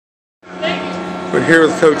We're here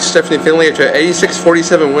with Coach Stephanie Findley after an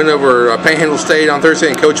 86-47 win over Panhandle State on Thursday,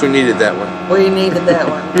 and Coach, we needed that one. We needed that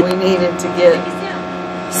one. We needed to get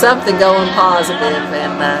something going positive,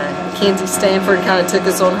 and Mackenzie Stanford kind of took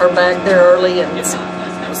us on her back there early and was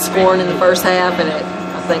scoring in the first half, and it,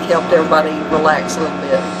 I think, helped everybody relax a little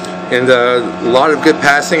bit. And a lot of good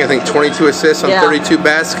passing. I think 22 assists on 32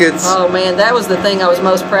 baskets. Oh man, that was the thing I was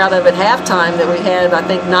most proud of at halftime, that we had, I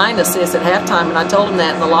think, 9 assists at halftime, and I told them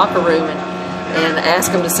that in the locker room and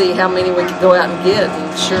asked them to see how many we could go out and get,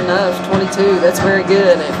 and sure enough, 22. That's very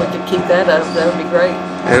good. And if we could keep that up, that would be great.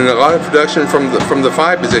 And a lot of production from the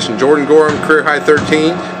 5 position. Jordan Gorham, career high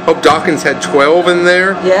 13. Hope Dawkins had 12 in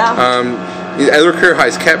there. Yeah. Other career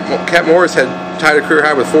highs. Kat Morris had tied a career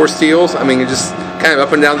high with 4 steals. I mean, it just kind of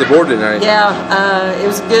up and down the board tonight. Yeah, it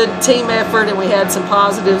was a good team effort, and we had some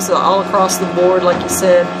positives all across the board, like you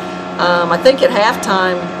said. I think at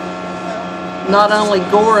halftime, not only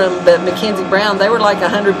Gorham but Mackenzie Brown, they were like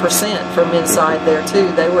 100% from inside there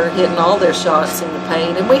too. They were hitting all their shots in the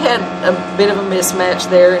paint, and we had a bit of a mismatch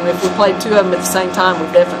there, and if we played 2 of them at the same time, we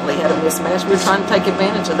definitely had a mismatch. We were trying to take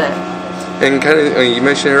advantage of that. And kind of, you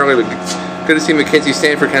mentioned earlier, good to see Mackenzie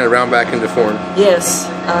Stanford kind of round back into form. Yes,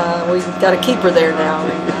 we've got a keeper there now.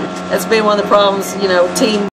 That's been one of the problems, you know, team